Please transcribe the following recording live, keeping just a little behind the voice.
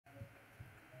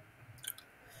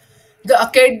The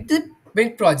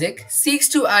academic project seeks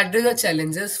to address the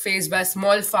challenges faced by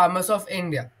small farmers of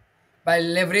India by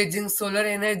leveraging solar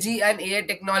energy and AI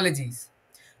technologies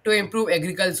to improve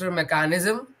agricultural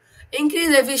mechanism,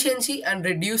 increase efficiency, and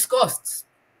reduce costs.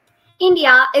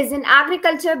 India is an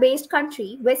agriculture based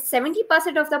country where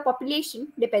 70% of the population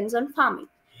depends on farming.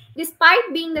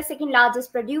 Despite being the second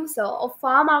largest producer of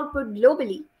farm output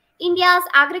globally, India's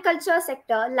agriculture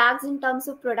sector lags in terms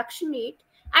of production rate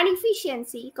and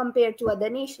efficiency compared to other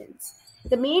nations.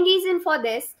 The main reason for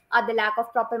this are the lack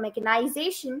of proper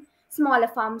mechanization, smaller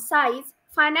farm size,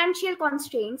 financial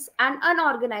constraints, and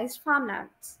unorganized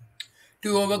farmlands.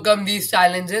 To overcome these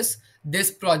challenges,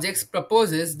 this project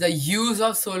proposes the use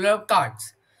of solar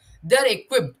carts. They are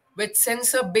equipped with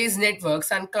sensor based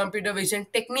networks and computer vision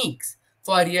techniques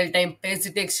for real time pest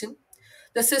detection.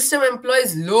 The system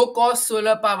employs low cost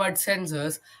solar powered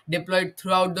sensors deployed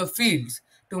throughout the fields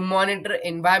to monitor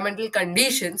environmental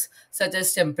conditions such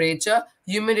as temperature,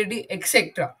 humidity,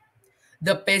 etc.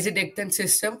 The pest detection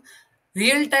system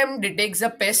real time detects the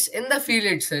pest in the field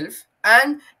itself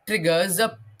and triggers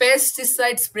the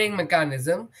pesticide spraying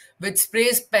mechanism, which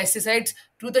sprays pesticides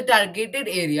to the targeted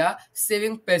area,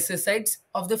 saving pesticides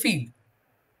of the field.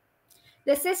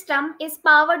 The system is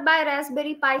powered by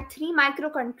Raspberry Pi 3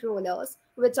 microcontrollers,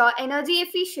 which are energy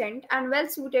efficient and well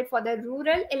suited for the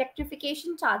rural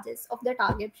electrification charges of the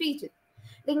target region.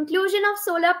 The inclusion of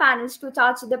solar panels to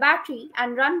charge the battery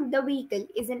and run the vehicle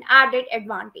is an added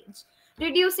advantage,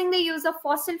 reducing the use of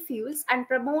fossil fuels and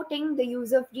promoting the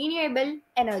use of renewable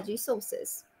energy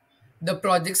sources. The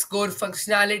project's core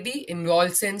functionality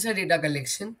involves sensor data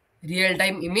collection, real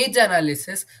time image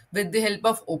analysis with the help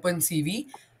of OpenCV,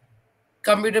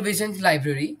 computer vision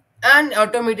library, and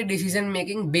automated decision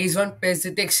making based on pest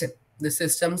detection. The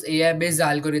system's AI based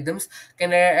algorithms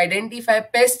can identify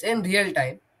pests in real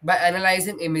time by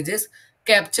analyzing images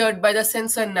captured by the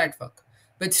sensor network,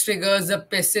 which triggers the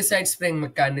pesticide spraying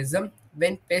mechanism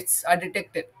when pests are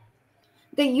detected.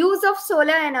 The use of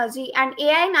solar energy and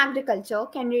AI in agriculture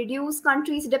can reduce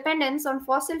countries' dependence on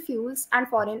fossil fuels and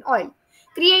foreign oil,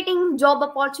 creating job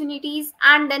opportunities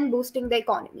and then boosting the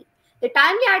economy. The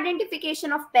timely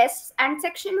identification of pests and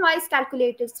section wise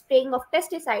calculated spraying of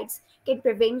pesticides can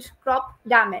prevent crop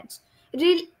damage,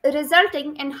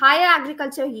 resulting in higher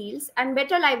agriculture yields and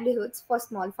better livelihoods for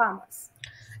small farmers.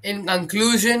 In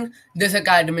conclusion, this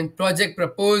academic project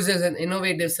proposes an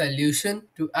innovative solution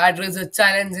to address the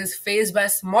challenges faced by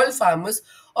small farmers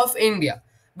of India,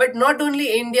 but not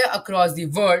only India, across the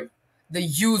world. The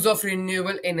use of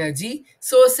renewable energy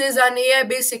sources and AI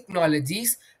based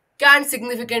technologies can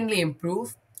significantly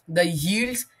improve the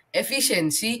yields,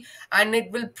 efficiency, and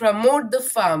it will promote the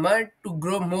farmer to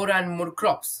grow more and more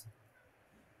crops.